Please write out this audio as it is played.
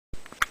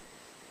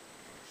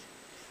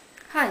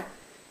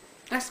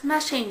as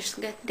machines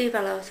get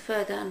developed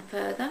further and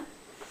further,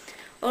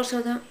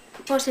 also the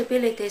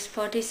possibilities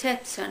for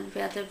deception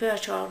via the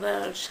virtual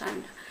worlds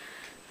and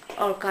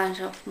all kinds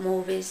of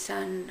movies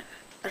and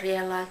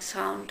real-like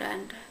sound,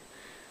 and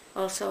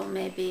also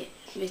maybe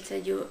with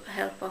the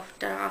help of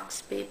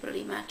drugs, people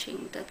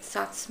imagine that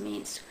such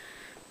means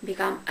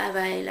become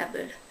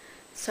available.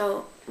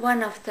 So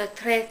one of the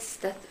threats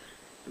that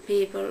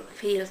people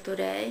feel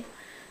today,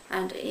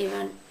 and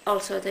even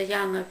also the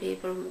younger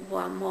people who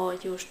are more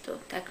used to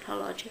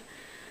technology,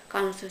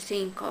 come to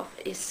think of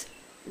is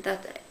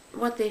that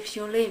what if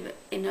you live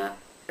in a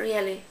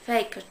really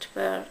faked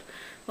world?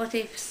 What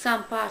if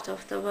some part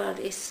of the world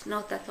is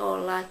not at all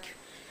like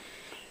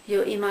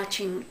you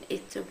imagine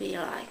it to be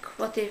like?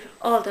 What if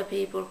all the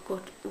people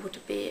would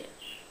be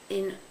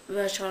in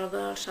virtual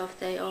worlds of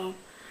their own?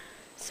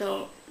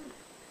 So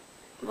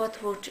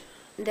what would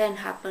then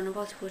happen?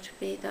 What would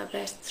be the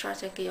best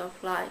strategy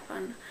of life,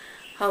 and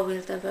how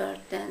will the world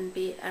then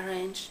be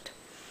arranged?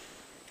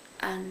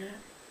 And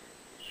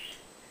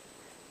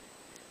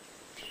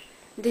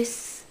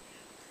this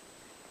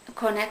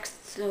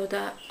connects to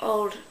the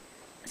old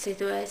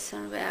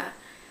situation where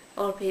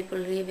all people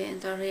live in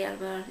the real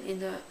world in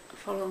the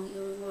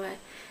following way.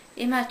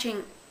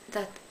 Imagine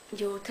that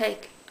you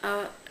take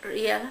a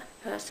real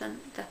person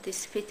that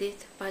is fitted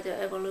by the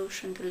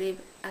evolution to live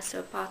as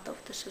a part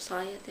of the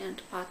society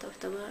and part of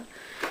the world,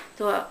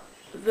 to a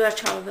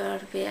virtual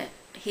world where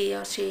he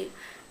or she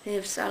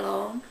lives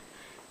alone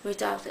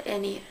without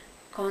any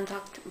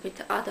contact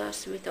with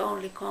others, with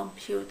only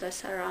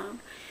computers around.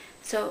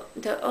 So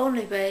the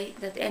only way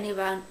that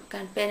anyone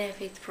can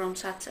benefit from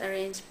such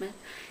arrangement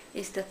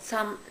is that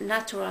some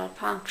natural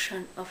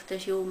function of the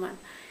human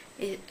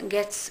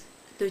gets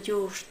to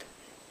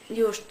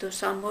used to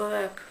some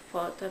work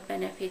for the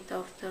benefit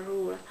of the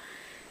ruler.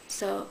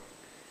 So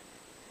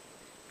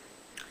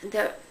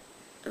the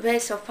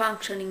ways of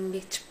functioning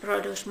which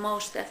produce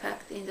most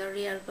effect in the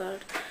real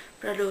world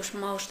produce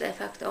most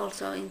effect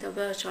also in the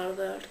virtual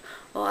world,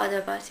 or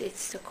otherwise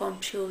it's the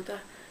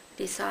computer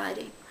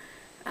deciding.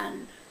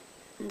 And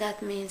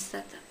that means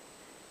that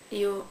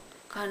you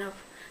kind of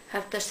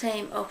have the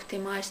same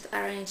optimized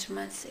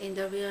arrangements in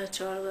the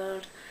virtual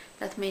world.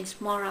 That means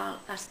moral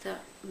as the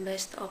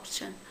best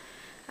option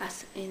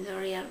as in the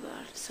real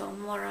world. So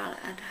moral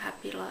and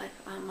happy life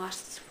are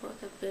musts for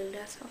the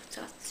builders of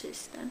such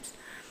systems.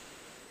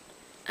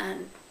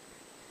 And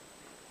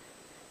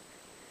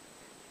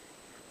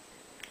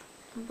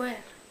well,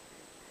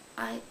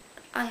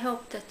 I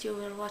hope that you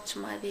will watch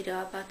my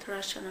video about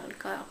rationally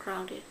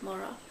grounded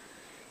moral.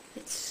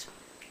 It's,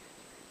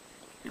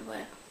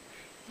 well,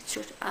 it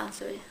should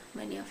answer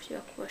many of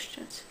your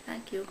questions.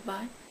 Thank you,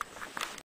 bye.